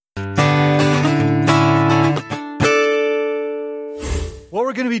what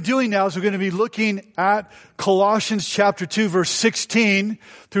we're going to be doing now is we're going to be looking at Colossians chapter 2, verse 16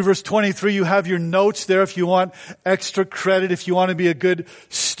 through verse 23. You have your notes there if you want extra credit. If you want to be a good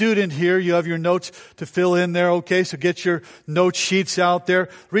student here, you have your notes to fill in there. Okay, so get your note sheets out there.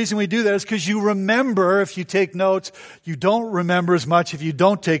 The reason we do that is because you remember if you take notes. You don't remember as much if you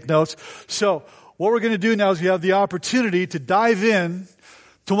don't take notes. So what we're going to do now is we have the opportunity to dive in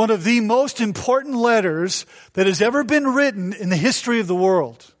to one of the most important letters that has ever been written in the history of the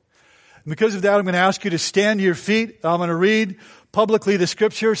world. And because of that, I'm going to ask you to stand to your feet. I'm going to read publicly the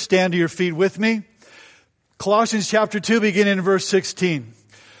scripture. Stand to your feet with me. Colossians chapter 2, beginning in verse 16.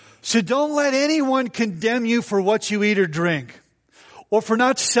 So don't let anyone condemn you for what you eat or drink, or for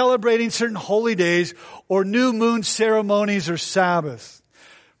not celebrating certain holy days, or new moon ceremonies or Sabbath.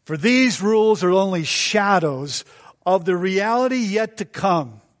 For these rules are only shadows of the reality yet to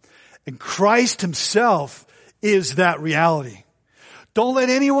come. And Christ himself is that reality. Don't let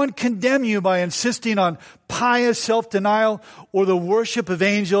anyone condemn you by insisting on pious self-denial or the worship of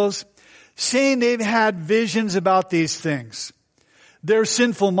angels, saying they've had visions about these things. Their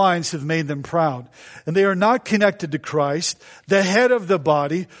sinful minds have made them proud, and they are not connected to Christ, the head of the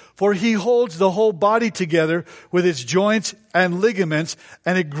body, for he holds the whole body together with its joints and ligaments,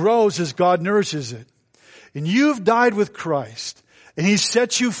 and it grows as God nourishes it. And you've died with Christ, and he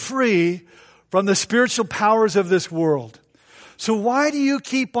set you free from the spiritual powers of this world. So why do you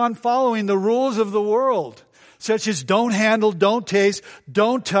keep on following the rules of the world, such as don't handle, don't taste,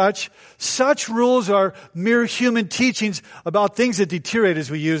 don't touch? Such rules are mere human teachings about things that deteriorate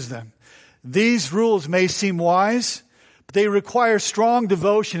as we use them. These rules may seem wise, but they require strong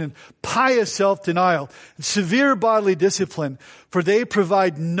devotion and pious self-denial and severe bodily discipline, for they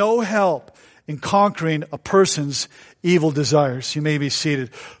provide no help in conquering a person's evil desires. You may be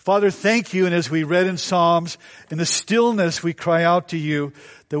seated. Father, thank you. And as we read in Psalms, in the stillness we cry out to you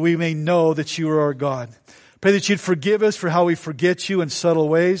that we may know that you are our God. Pray that you'd forgive us for how we forget you in subtle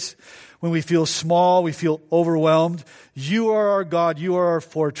ways. When we feel small, we feel overwhelmed. You are our God. You are our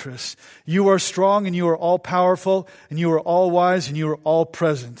fortress. You are strong and you are all powerful and you are all wise and you are all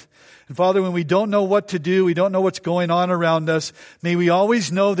present. And Father, when we don't know what to do, we don't know what's going on around us, may we always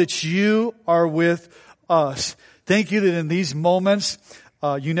know that you are with us. Thank you that in these moments,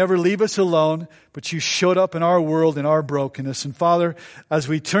 you never leave us alone, but you showed up in our world, in our brokenness. And Father, as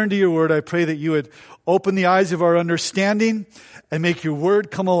we turn to your word, I pray that you would open the eyes of our understanding and make your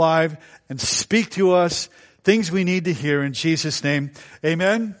word come alive and speak to us things we need to hear. In Jesus' name,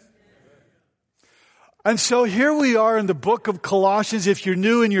 amen. And so here we are in the book of Colossians. If you're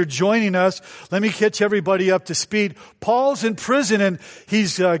new and you're joining us, let me catch everybody up to speed. Paul's in prison and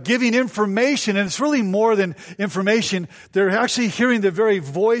he's giving information, and it's really more than information. They're actually hearing the very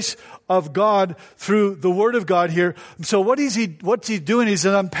voice of God through the Word of God here. So what's he doing? He's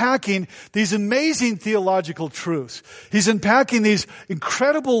unpacking these amazing theological truths. He's unpacking these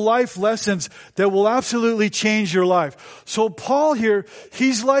incredible life lessons that will absolutely change your life. So Paul here,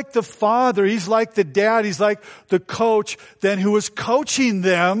 he's like the father, he's like the dad, he's like the coach then who is coaching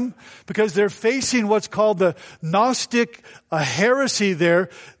them because they're facing what's called the Gnostic heresy there.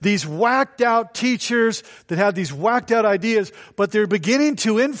 These whacked out teachers that have these whacked out ideas, but they're beginning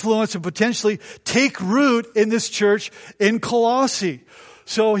to influence and potentially take root in this church in Colossae.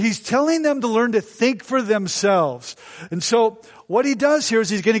 So he's telling them to learn to think for themselves. And so what he does here is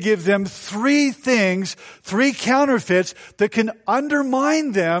he's going to give them three things, three counterfeits that can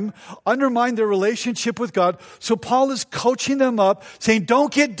undermine their relationship with God. So Paul is coaching them up, saying,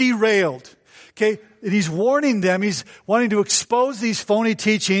 don't get derailed. Okay? And he's warning them. He's wanting to expose these phony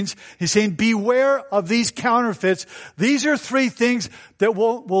teachings. He's saying, beware of these counterfeits. These are three things that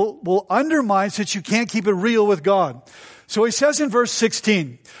will undermine so that you can't keep it real with God. So he says in verse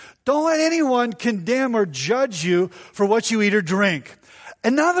 16, don't let anyone condemn or judge you for what you eat or drink.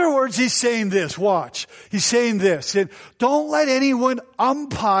 In other words, he's saying this. Watch. He's saying this. Don't let anyone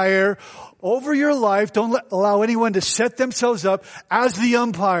umpire over your life. Don't allow anyone to set themselves up as the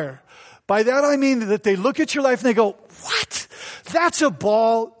umpire. By that I mean that they look at your life and they go, what? That's a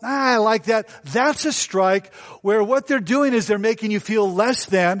ball. I like that. That's a strike. Where what they're doing is they're making you feel less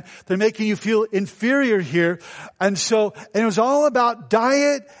than. They're making you feel inferior here. And it was all about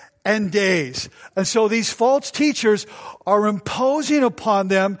diet and days. And so these false teachers are imposing upon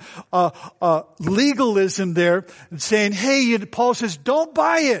them legalism there and saying, hey, Paul says, don't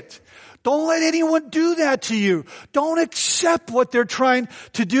buy it. Don't let anyone do that to you. Don't accept what they're trying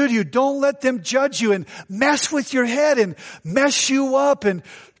to do to you. Don't let them judge you and mess with your head and mess you up and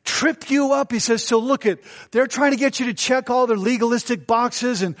trip you up. He says, so look they're trying to get you to check all their legalistic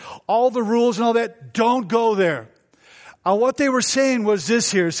boxes and all the rules and all that. Don't go there. And what they were saying was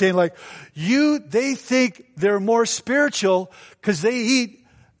this here, saying like, they think they're more spiritual because they eat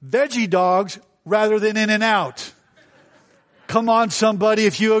veggie dogs rather than In-N-Out. Come on, somebody,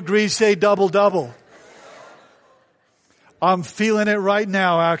 if you agree, say double, double. I'm feeling it right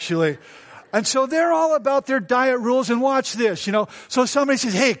now, actually. And so they're all about their diet rules, and watch this, So somebody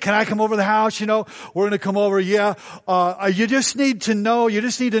says, hey, can I come over to the house? We're going to come over. Yeah. You just need to know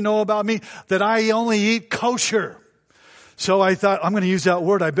about me that I only eat kosher. So I thought, I'm going to use that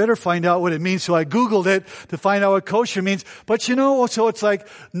word. I better find out what it means. So I Googled it to find out what kosher means. But so it's like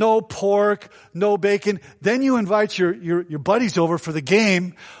no pork, no bacon. Then you invite your buddies over for the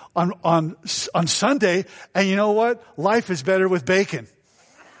game on Sunday. And you know what? Life is better with bacon.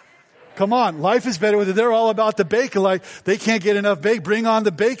 Come on, life is better with it. They're all about the bacon. Like, they can't get enough bacon. Bring on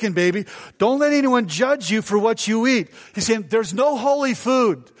the bacon, baby. Don't let anyone judge you for what you eat. He's saying there's no holy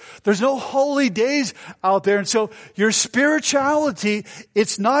food. There's no holy days out there. And so your spirituality,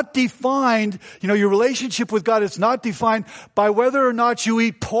 it's not defined, your relationship with God, it's not defined by whether or not you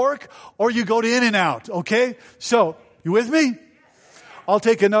eat pork or you go to In-N-Out. Okay? So, you with me? I'll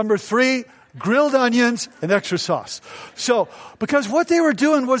take a number 3. Grilled onions and extra sauce. So, because what they were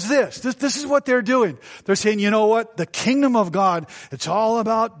doing was this. This is what they're doing. They're saying, you know what? The kingdom of God, it's all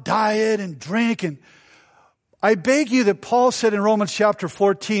about diet and drink. And I beg you that Paul said in Romans chapter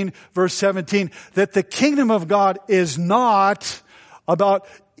 14, verse 17, that the kingdom of God is not about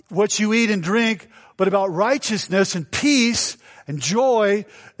what you eat and drink, but about righteousness and peace and joy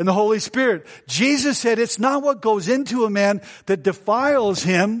in the Holy Spirit. Jesus said it's not what goes into a man that defiles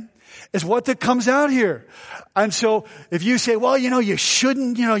him, is what that comes out here. And so if you say, well, you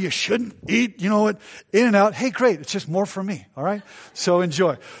shouldn't eat, In-N-Out. Hey, great. It's just more for me. All right. So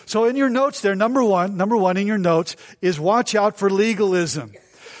enjoy. So in your notes there, number one in your notes is watch out for legalism.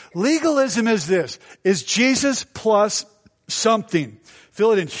 Legalism is this, is Jesus plus something.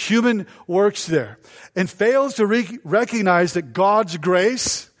 Fill it in human works there, and fails to recognize that God's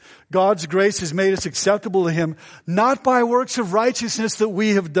grace has made us acceptable to Him, not by works of righteousness that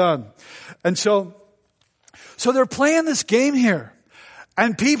we have done. And so they're playing this game here.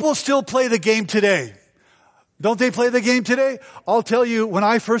 And people still play the game today. Don't they play the game today? I'll tell you, when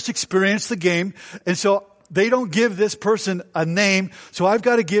I first experienced the game, and so they don't give this person a name, so I've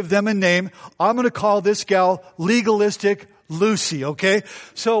got to give them a name. I'm going to call this gal Legalistic Lucy, okay?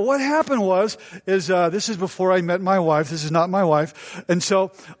 So what happened is this is before I met my wife. This is not my wife. And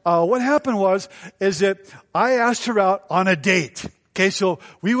so, what happened is that I asked her out on a date. Okay, so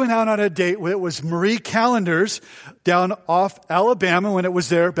we went out on a date. It was Marie Callender's down off Alabama when it was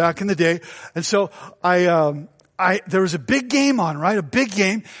there back in the day. And so there was a big game on, right? A big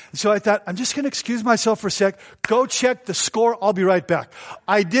game. And so I thought, I'm just going to excuse myself for a sec. Go check the score. I'll be right back.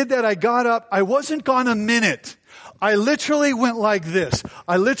 I did that. I got up. I wasn't gone a minute. I literally went like this.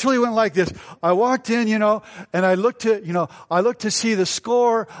 I walked in, and I looked to see the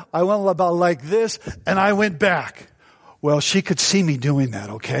score. I went about like this, and I went back. Well, she could see me doing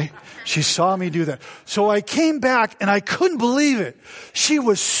that, okay? She saw me do that. So I came back, and I couldn't believe it. She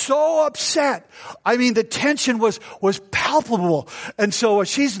was so upset. I mean, the tension was palpable. And so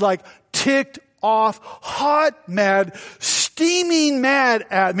she's like ticked off, hot, mad, steaming mad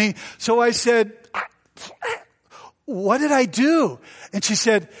at me. So I said, what did I do? And she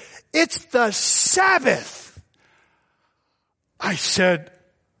said, it's the Sabbath. I said,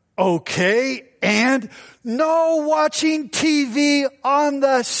 okay, and no watching TV on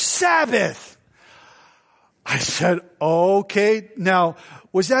the Sabbath. I said, okay. Now,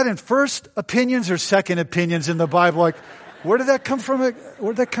 was that in first opinions or second opinions in the Bible? Like, where did that come from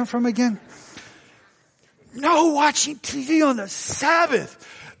again? No watching TV on the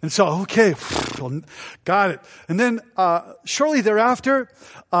Sabbath. And so, okay, got it. And then, shortly thereafter,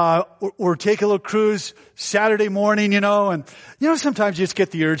 we're taking a little cruise Saturday morning, and, sometimes you just get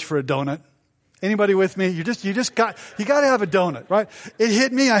the urge for a donut. Anybody with me? You got to have a donut, right? It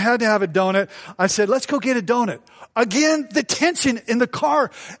hit me. I had to have a donut. I said, let's go get a donut. Again, the tension in the car,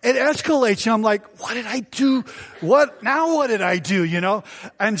 it escalates. I'm like, what did I do? What did I do?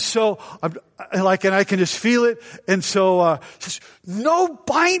 And so and I can just feel it. And so, says, no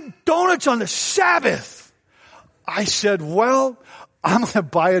buying donuts on the Sabbath. I said, well, I'm going to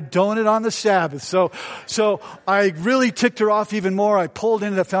buy a donut on the Sabbath. So I really ticked her off even more. I pulled in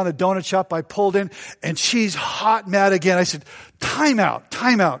and I found a donut shop. I pulled in and she's hot mad again. I said, time out.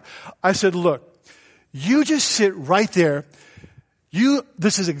 I said, look, you just sit right there.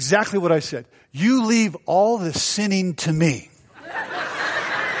 This is exactly what I said. You leave all the sinning to me.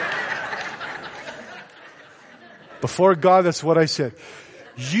 Before God, that's what I said.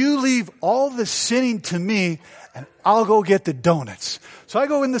 You leave all the sinning to me, and I'll go get the donuts. So I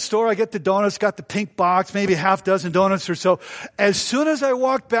go in the store, I get the donuts, got the pink box, maybe a half dozen donuts or so. As soon as I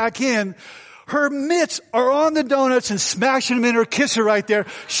walk back in, her mitts are on the donuts and smashing them in her kisser right there.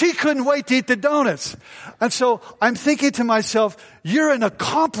 She couldn't wait to eat the donuts. And so I'm thinking to myself, you're an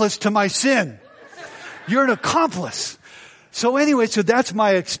accomplice to my sin. You're an accomplice. So anyway, so that's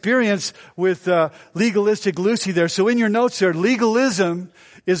my experience with legalistic Lucy there. So in your notes there, legalism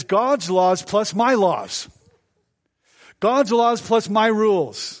is God's laws plus my laws. God's laws plus my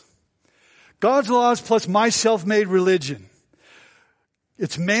rules. God's laws plus my self-made religion.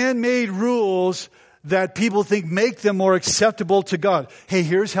 It's man-made rules that people think make them more acceptable to God. Hey,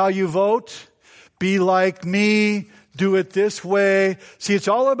 here's how you vote. Be like me. Do it this way. See, it's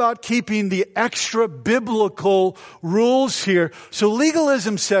all about keeping the extra biblical rules here. So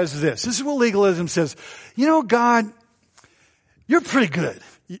legalism says this. This is what legalism says. You know, God, you're pretty good.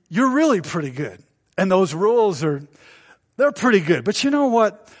 You're really pretty good. And those rules they're pretty good. But you know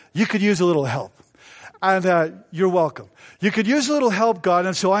what? You could use a little help. And you're welcome. You could use a little help, God.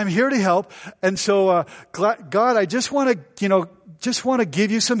 And so I'm here to help. And so, God, I just want to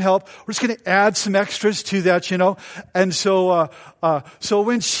give you some help. We're just going to add some extras to that, And so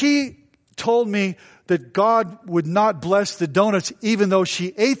when she told me that God would not bless the donuts even though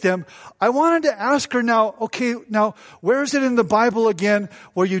she ate them, I wanted to ask her now, where is it in the Bible again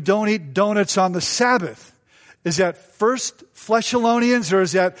where you don't eat donuts on the Sabbath? Is that first Fleshalonians or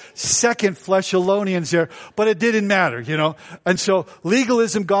is that second Fleshalonians there? But it didn't matter, And so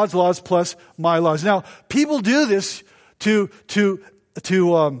legalism, God's laws plus my laws. Now, people do this so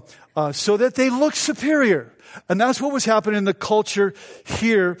that they look superior. And that's what was happening in the culture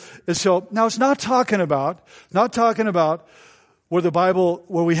here. And so now it's not talking about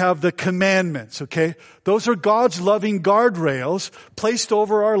where we have the commandments, okay? Those are God's loving guardrails placed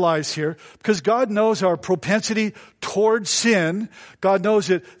over our lives here because God knows our propensity towards sin. God knows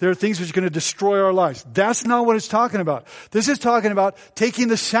that there are things which are going to destroy our lives. That's not what it's talking about. This is talking about taking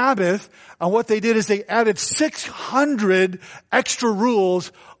the Sabbath, and what they did is they added 600 extra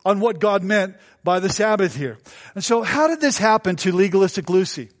rules on what God meant by the Sabbath here. And so how did this happen to legalistic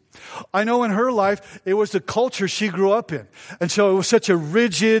Lucy? I know in her life, it was the culture she grew up in. And so it was such a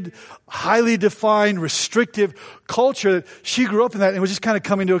rigid, highly defined, restrictive culture that she grew up in that, and it was just kind of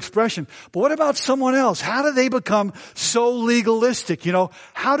coming to expression. But what about someone else? How do they become so legalistic?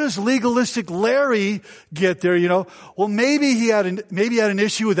 How does legalistic Larry get there? Well, maybe he had an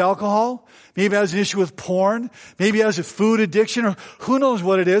issue with alcohol. Maybe he has an issue with porn. Maybe he has a food addiction, or who knows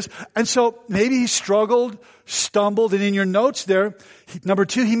what it is. And so maybe he struggled, stumbled, and in your notes there, number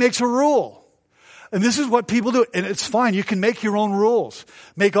 2, he makes a rule. And this is what people do. And it's fine. You can make your own rules.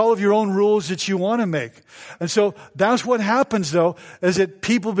 Make all of your own rules that you want to make. And so that's what happens, though, is that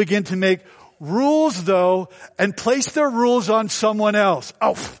people begin to make rules, though, and place their rules on someone else.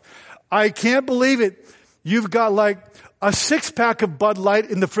 Oh, I can't believe it. You've got like a 6-pack of Bud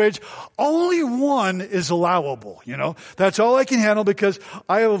Light in the fridge. Only one is allowable, That's all I can handle because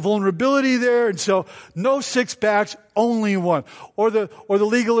I have a vulnerability there. And so no 6-packs, only one. Or the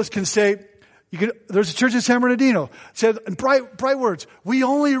legalist can say, there's a church in San Bernardino, said in bright words, we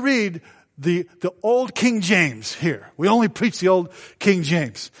only read the old King James here. We only preach the old King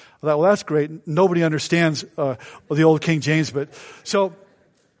James. I thought, well, that's great. Nobody understands the old King James, but so,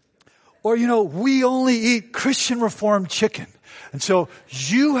 or, we only eat Christian Reformed chicken. And so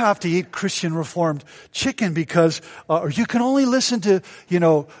you have to eat Christian Reformed chicken because, or you can only listen to,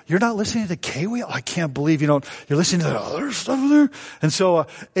 you're not listening to K-Wheel. I can't believe you're listening to the other stuff there. And so,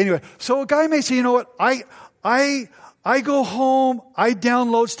 anyway, so a guy may say, I go home, I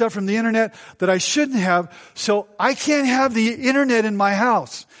download stuff from the internet that I shouldn't have, so I can't have the internet in my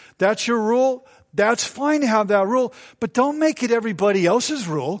house. That's your rule. That's fine to have that rule, but don't make it everybody else's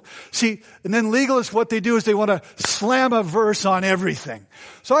rule. See, and then legalists, what they do is they want to slam a verse on everything.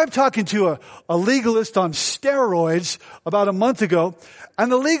 So I'm talking to a legalist on steroids about a month ago, and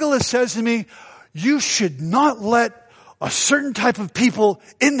the legalist says to me, you should not let a certain type of people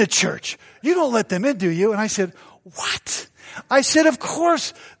in the church. You don't let them in, do you? And I said, what? I said, of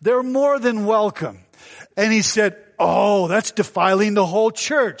course, they're more than welcome. And he said, oh, that's defiling the whole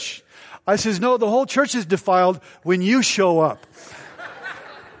church. I says, no, the whole church is defiled when you show up.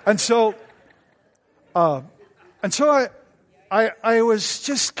 And so I was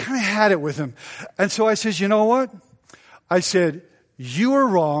just kind of had it with him. And so I says, you know what? I said, you are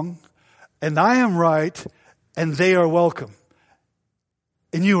wrong and I am right and they are welcome.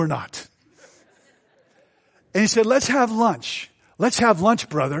 And you are not. And he said, let's have lunch. Let's have lunch,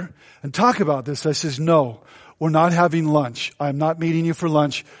 brother, and talk about this. I says, no. we're not having lunch. I'm not meeting you for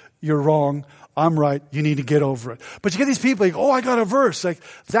lunch. You're wrong. I'm right. You need to get over it. But you get these people like, oh, I got a verse. Like,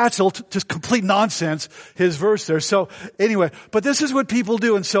 that's just complete nonsense, his verse there. So anyway, but this is what people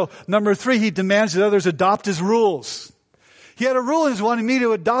do. And so number 3, he demands that others adopt his rules. He had a rule and he's wanting me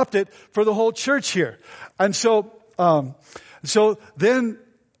to adopt it for the whole church here. And so then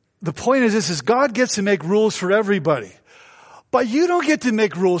the point is this, is God gets to make rules for everybody. But you don't get to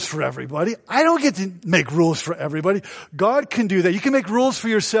make rules for everybody. I don't get to make rules for everybody. God can do that. You can make rules for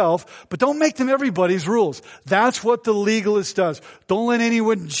yourself, but don't make them everybody's rules. That's what the legalist does. Don't let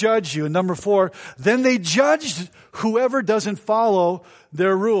anyone judge you. And number 4, then they judge whoever doesn't follow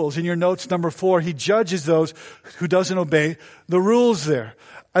their rules. In your notes, number 4, he judges those who doesn't obey the rules there.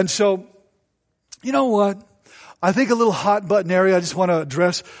 And so, you know what? I think a little hot button area I just want to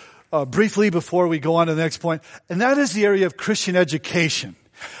address briefly before we go on to the next point, and that is the area of Christian education.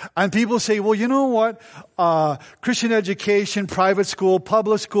 And people say, well, you know what? Christian education, private school,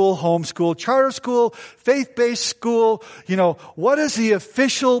 public school, homeschool, charter school, faith-based school, what is the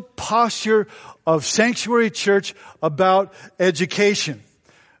official posture of Sanctuary Church about education?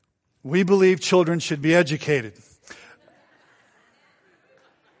 We believe children should be educated.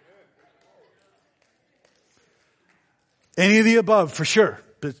 Any of the above, for sure.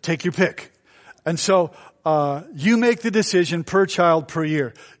 But take your pick. And so, you make the decision per child per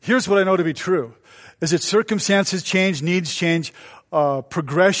year. Here's what I know to be true, is that circumstances change, needs change,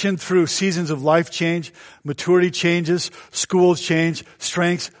 progression through seasons of life change, maturity changes, schools change,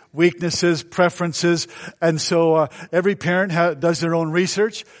 strengths, weaknesses, preferences. And so, every parent does their own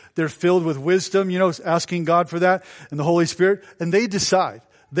research. They're filled with wisdom, asking God for that and the Holy Spirit. And they decide.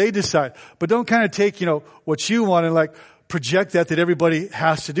 But don't kind of take, what you want and project that everybody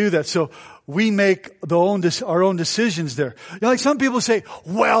has to do that. So we make our own decisions there. Some people say,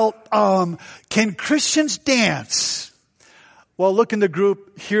 well, can Christians dance? Well, look in the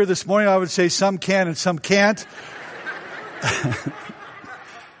group here this morning, I would say some can and some can't.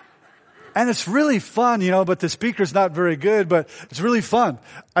 And it's really fun, but the speaker's not very good, but it's really fun.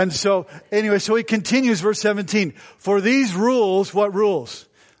 And so anyway, so he continues, verse 17. For these rules, what rules?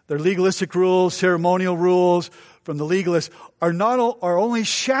 They're legalistic rules, ceremonial rules, from the legalists are only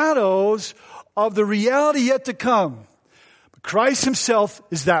shadows of the reality yet to come. But Christ himself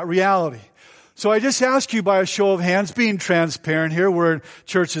is that reality. So I just ask you by a show of hands, being transparent here, we're in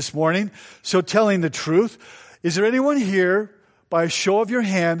church this morning, so telling the truth. Is there anyone here, by a show of your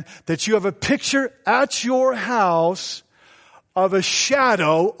hand, that you have a picture at your house of a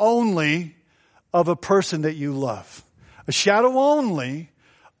shadow only of a person that you love? A shadow only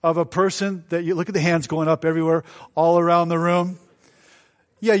of a person that you look at the hands going up everywhere, all around the room.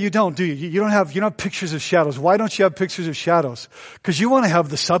 Yeah, you don't, do you? You don't have pictures of shadows. Why don't you have pictures of shadows? Because you want to have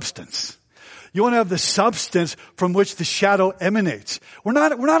the substance. You want to have the substance from which the shadow emanates. We're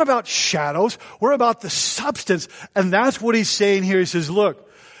not about shadows. We're about the substance. And that's what he's saying here. He says, look,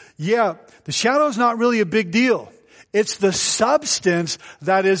 yeah, the shadow's not really a big deal. It's the substance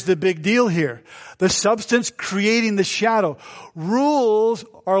that is the big deal here. The substance creating the shadow. Rules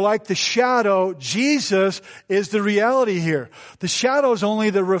are like the shadow. Jesus is the reality here. The shadow is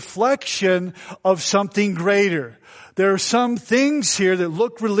only the reflection of something greater. There are some things here that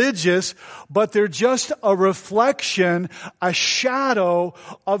look religious, but they're just a reflection, a shadow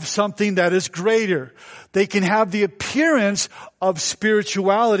of something that is greater. They can have the appearance of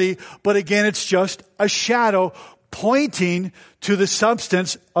spirituality, but again, it's just a shadow pointing to the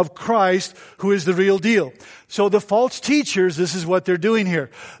substance of Christ, who is the real deal. So the false teachers, this is what they're doing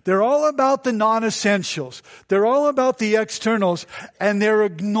here. They're all about the non-essentials. They're all about the externals, and they're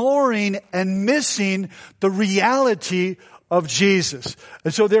ignoring and missing the reality of Jesus.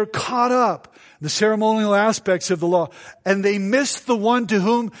 And so they're caught up in the ceremonial aspects of the law, and they miss the one to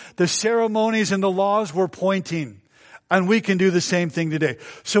whom the ceremonies and the laws were pointing. And we can do the same thing today.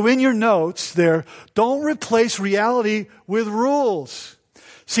 So in your notes there, don't replace reality with rules.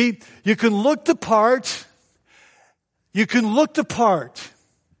 See, you can look the part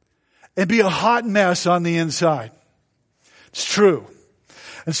and be a hot mess on the inside. It's true.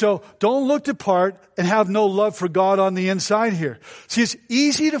 And so don't look the part and have no love for God on the inside here. See, it's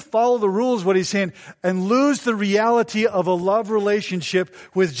easy to follow the rules, what he's saying, and lose the reality of a love relationship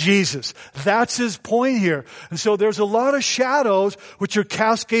with Jesus. That's his point here. And so there's a lot of shadows which are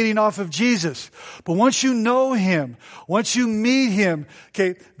cascading off of Jesus. But once you know him, once you meet him,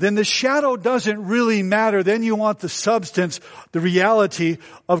 okay, then the shadow doesn't really matter. Then you want the substance, the reality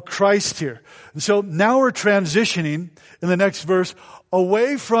of Christ here. And so now we're transitioning in the next verse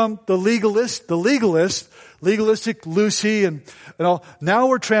away from the legalist, legalistic Lucy and all. Now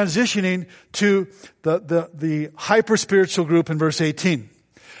we're transitioning to the hyper-spiritual group in verse 18.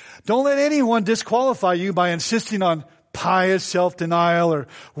 Don't let anyone disqualify you by insisting on pious self-denial or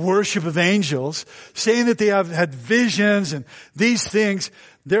worship of angels, saying that they have had visions and these things.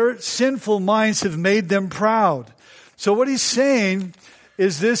 Their sinful minds have made them proud. So what he's saying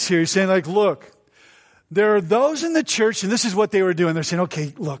is this here. He's saying, like, look, there are those in the church, and this is what they were doing. They're saying,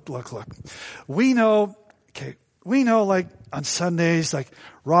 okay, look. We know, like, on Sundays, like,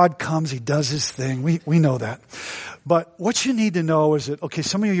 Rod comes, he does his thing. We know that. But what you need to know is that, okay,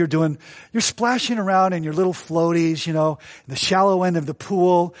 some of you you're splashing around in your little floaties, in the shallow end of the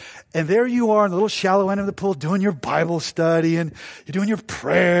pool. And there you are in the little shallow end of the pool doing your Bible study and you're doing your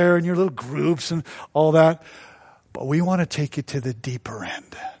prayer and your little groups and all that. But we want to take you to the deeper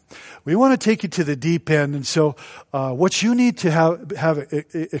end. We want to take you to the deep end. And so, what you need to have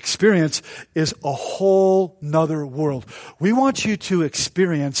experience is a whole nother world. We want you to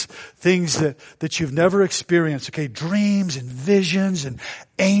experience things that you've never experienced. Okay, dreams and visions and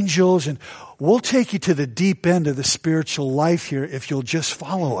angels, and we'll take you to the deep end of the spiritual life here if you'll just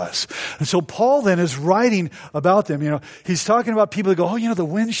follow us. And so Paul then is writing about them. He's talking about people that go, the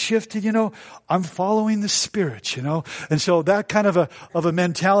wind shifted, I'm following the Spirit, And so that kind of a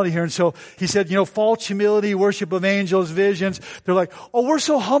mentality here. And so he said, false humility, worship of angels, visions. They're like, oh, we're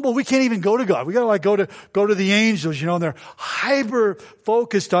so humble, we can't even go to God. We gotta go to the angels, and they're hyper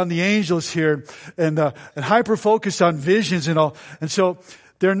focused on the angels here and hyper focused on visions and all. And so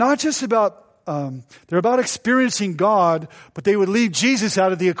they're not just about they're about experiencing God, but they would leave Jesus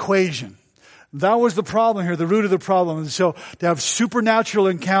out of the equation. That was the problem here, the root of the problem. And so they have supernatural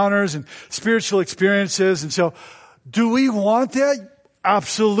encounters and spiritual experiences. And so do we want that?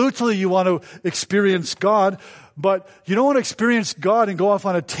 Absolutely, you want to experience God. But you don't want to experience God and go off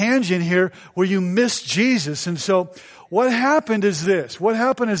on a tangent here where you miss Jesus. And so what happened is this.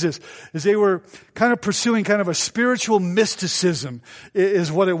 Is they were kind of pursuing kind of a spiritual mysticism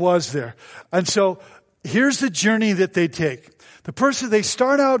is what it was there. And so here's the journey that they take. They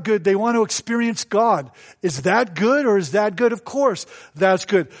start out good. They want to experience God. Is that good or is that good? Of course, that's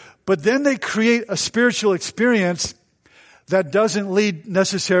good. But then they create a spiritual experience that doesn't lead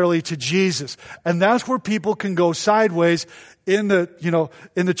necessarily to Jesus. And that's where people can go sideways in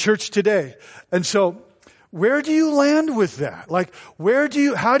the church today. And so, where do you land with that? Like,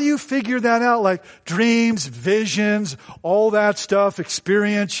 how do you figure that out? Like, dreams, visions, all that stuff,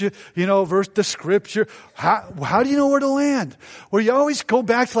 experience, verse the scripture. How do you know where to land? Well, you always go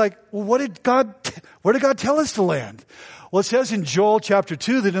back to like, well, where did God tell us to land? Well, it says in Joel chapter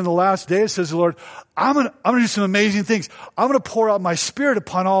 2 that in the last days, says the Lord, I'm going to do some amazing things. I'm going to pour out my Spirit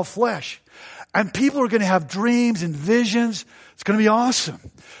upon all flesh. And people are going to have dreams and visions. It's going to be awesome.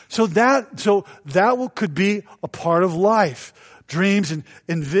 So that could be a part of life. Dreams and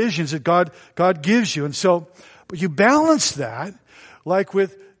visions that God gives you. And so, but you balance that, like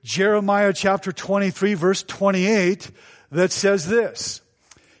with Jeremiah chapter 23 verse 28, that says this,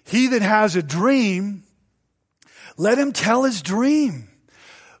 he that has a dream, let him tell his dream.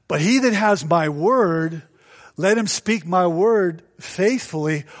 But he that has my word, let him speak my word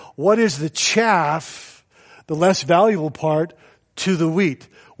faithfully. What is the chaff, the less valuable part, to the wheat?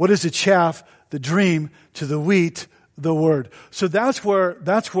 What is the chaff, the dream, to the wheat, the word? So that's where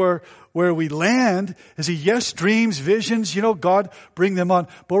we land is yes, dreams, visions, God, bring them on.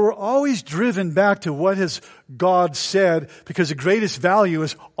 But we're always driven back to what has God said, because the greatest value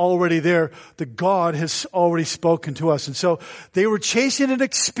is already there. That God has already spoken to us. And so they were chasing an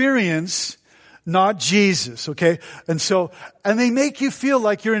experience, not Jesus, okay? And they make you feel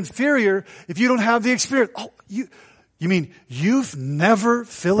like you're inferior if you don't have the experience. Oh, you mean you've never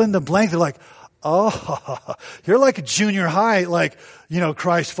fill in the blank? They're like, oh, you're like a junior high, like,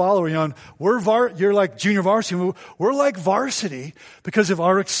 Christ follower, and you're like junior varsity. We're like varsity because of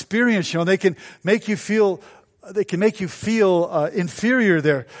our experience, they can make you feel inferior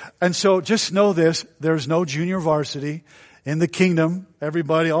there. And so just know this, there's no junior varsity in the kingdom.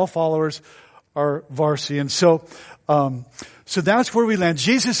 Everybody, all followers are varsity. And so that's where we land.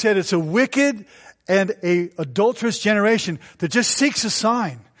 Jesus said it's a wicked and a adulterous generation that just seeks a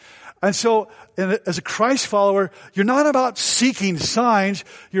sign. And so, as a Christ follower, you're not about seeking signs,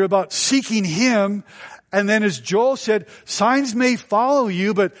 you're about seeking Him. And then as Joel said, signs may follow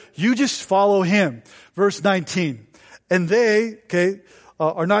you, but you just follow Him. Verse 19. And they,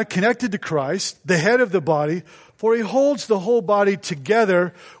 are not connected to Christ, the head of the body, for He holds the whole body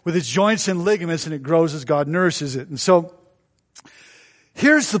together with its joints and ligaments, and it grows as God nourishes it. And so,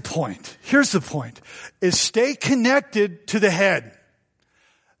 here's the point, is stay connected to the head.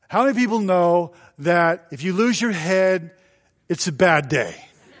 How many people know that if you lose your head, it's a bad day.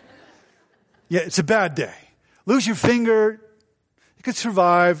 Yeah, it's a bad day. Lose your finger, you could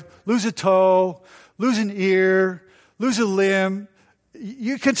survive. Lose a toe, lose an ear, lose a limb,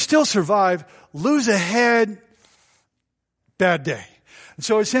 you can still survive. Lose a head, bad day. And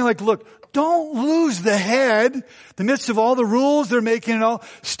so he's saying like, look, don't lose the head in the midst of all the rules they're making and all.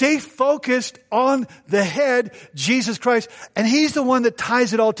 Stay focused on the head, Jesus Christ. And He's the one that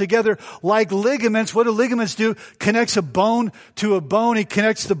ties it all together like ligaments. What do ligaments do? Connects a bone to a bone. He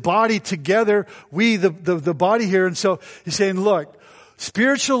connects the body together. The body here. And so he's saying, look,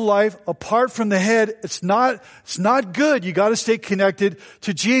 spiritual life apart from the head, it's not good. You got to stay connected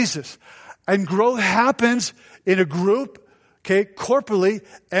to Jesus. And growth happens in a group, okay, corporately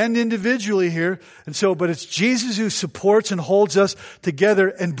and individually here. And so, but it's Jesus who supports and holds us together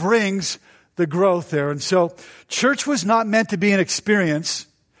and brings the growth there. And so, church was not meant to be an experience.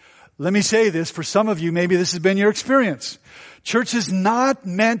 Let me say this, for some of you, maybe this has been your experience. Church is not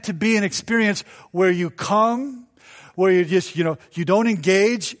meant to be an experience where you come, where you just, you don't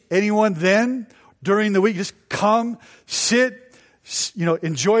engage anyone then during the week. Just come, sit,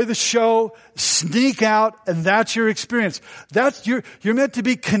 enjoy the show, sneak out, and that's your experience. You're meant to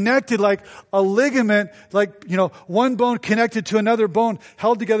be connected like a ligament, like, one bone connected to another bone,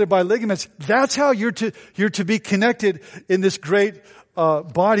 held together by ligaments. That's how you're to be connected in this great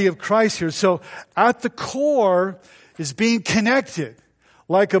body of Christ here. So at the core is being connected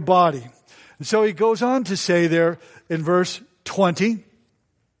like a body. And so he goes on to say there in verse 20,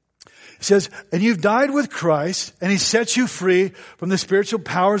 it says, and you've died with Christ, and He sets you free from the spiritual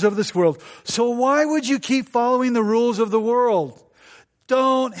powers of this world. So why would you keep following the rules of the world?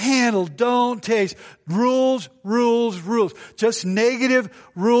 Don't handle, don't taste. Rules, rules, rules. Just negative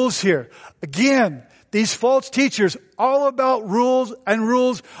rules here. Again, these false teachers, all about rules and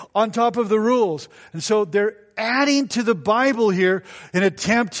rules on top of the rules. And so they're adding to the Bible here in an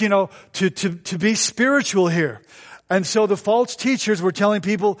attempt, to be spiritual here. And so the false teachers were telling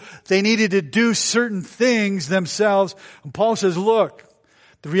people they needed to do certain things themselves. And Paul says, look,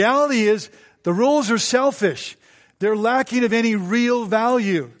 the reality is the rules are selfish. They're lacking of any real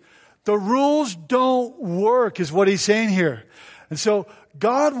value. The rules don't work is what he's saying here. And so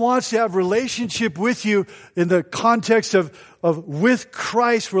God wants to have relationship with you in the context of with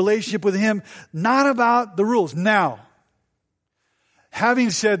Christ, relationship with Him, not about the rules. Now, having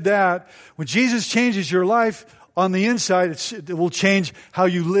said that, when Jesus changes your life, on the inside, it will change how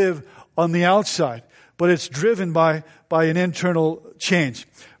you live on the outside. But it's driven by an internal change.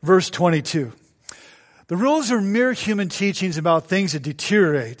 Verse 22. The rules are mere human teachings about things that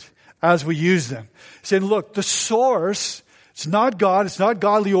deteriorate as we use them. He's saying, look, the source, it's not God, it's not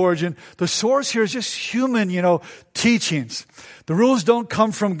godly origin. The source here is just human, teachings. The rules don't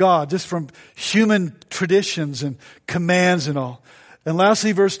come from God, just from human traditions and commands and all. And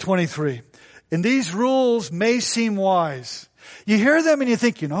lastly, verse 23. And these rules may seem wise. You hear them and you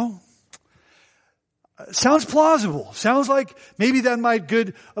think, sounds plausible. Sounds like maybe that might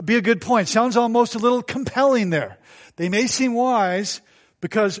be a good point. Sounds almost a little compelling there. They may seem wise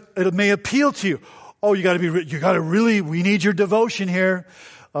because it may appeal to you. Oh, we need your devotion here.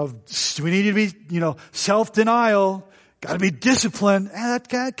 We need you to be, self-denial. Got to be disciplined. That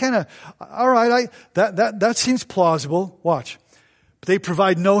kind of, all right, that seems plausible. Watch. But they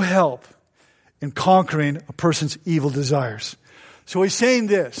provide no help in conquering a person's evil desires. So he's saying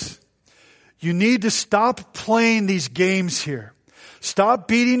this. You need to stop playing these games here. Stop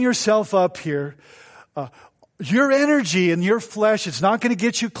beating yourself up here. Your energy and your flesh, it's not going to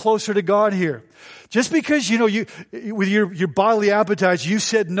get you closer to God here. Just because, you with your bodily appetites, you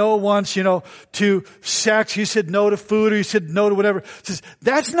said no once, to sex, you said no to food, or you said no to whatever.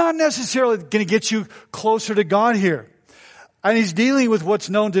 That's not necessarily going to get you closer to God here. And he's dealing with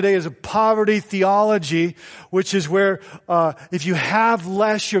what's known today as a poverty theology, which is where if you have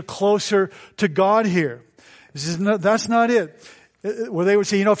less, you're closer to God here. That's not it. Where they would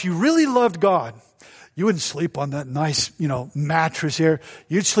say, if you really loved God, you wouldn't sleep on that nice, mattress here.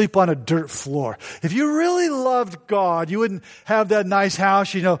 You'd sleep on a dirt floor. If you really loved God, you wouldn't have that nice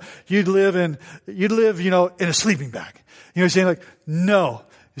house. You'd live in a sleeping bag. Saying like, no.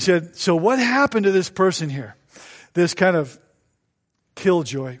 He said, so what happened to this person here? This kind of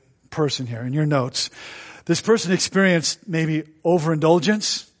killjoy person here in your notes. This person experienced maybe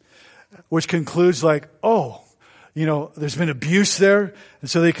overindulgence, which concludes like, there's been abuse there. And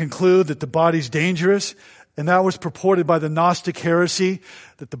so they conclude that the body's dangerous. And that was purported by the Gnostic heresy,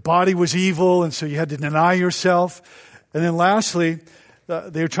 that the body was evil. And so you had to deny yourself. And then lastly,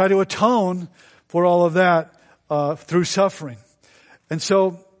 they try to atone for all of that through suffering. And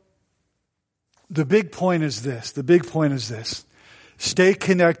so the big point is this. The big point is this. Stay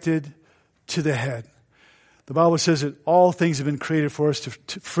connected to the head. The Bible says that all things have been created for us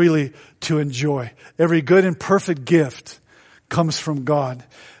to freely to enjoy. Every good and perfect gift comes from God.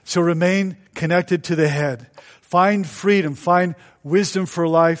 So remain connected to the head. Find freedom. Find wisdom for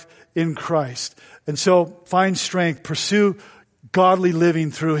life in Christ. And so find strength. Pursue godly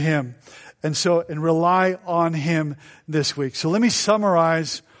living through Him. And rely on Him this week. So let me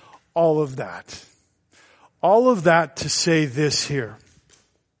summarize all of that. All of that to say this here.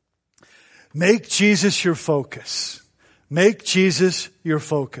 Make Jesus your focus. Make Jesus your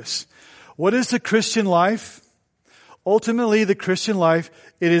focus. What is the Christian life? Ultimately, the Christian life,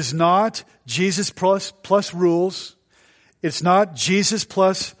 it is not Jesus plus rules. It's not Jesus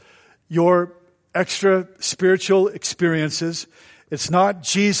plus your extra spiritual experiences. It's not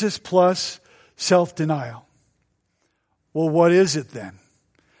Jesus plus self-denial. Well, what is it then?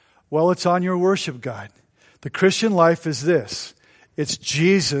 Well, it's on your worship guide. The Christian life is this. It's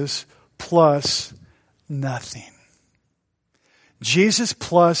Jesus plus nothing. Jesus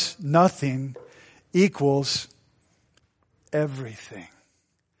plus nothing equals everything.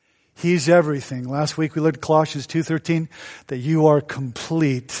 He's everything. Last week we looked at Colossians 2:13, that you are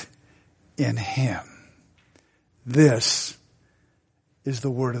complete in Him. This is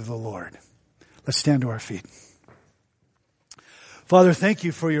the word of the Lord. Let's stand to our feet. Father, thank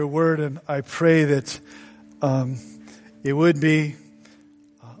you for your word, and I pray that it would be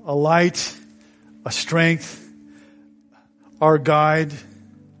a light, a strength, our guide.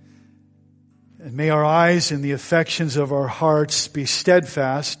 And may our eyes and the affections of our hearts be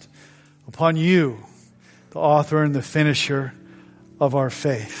steadfast upon you, the author and the finisher of our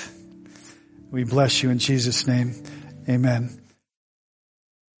faith. We bless you in Jesus' name. Amen.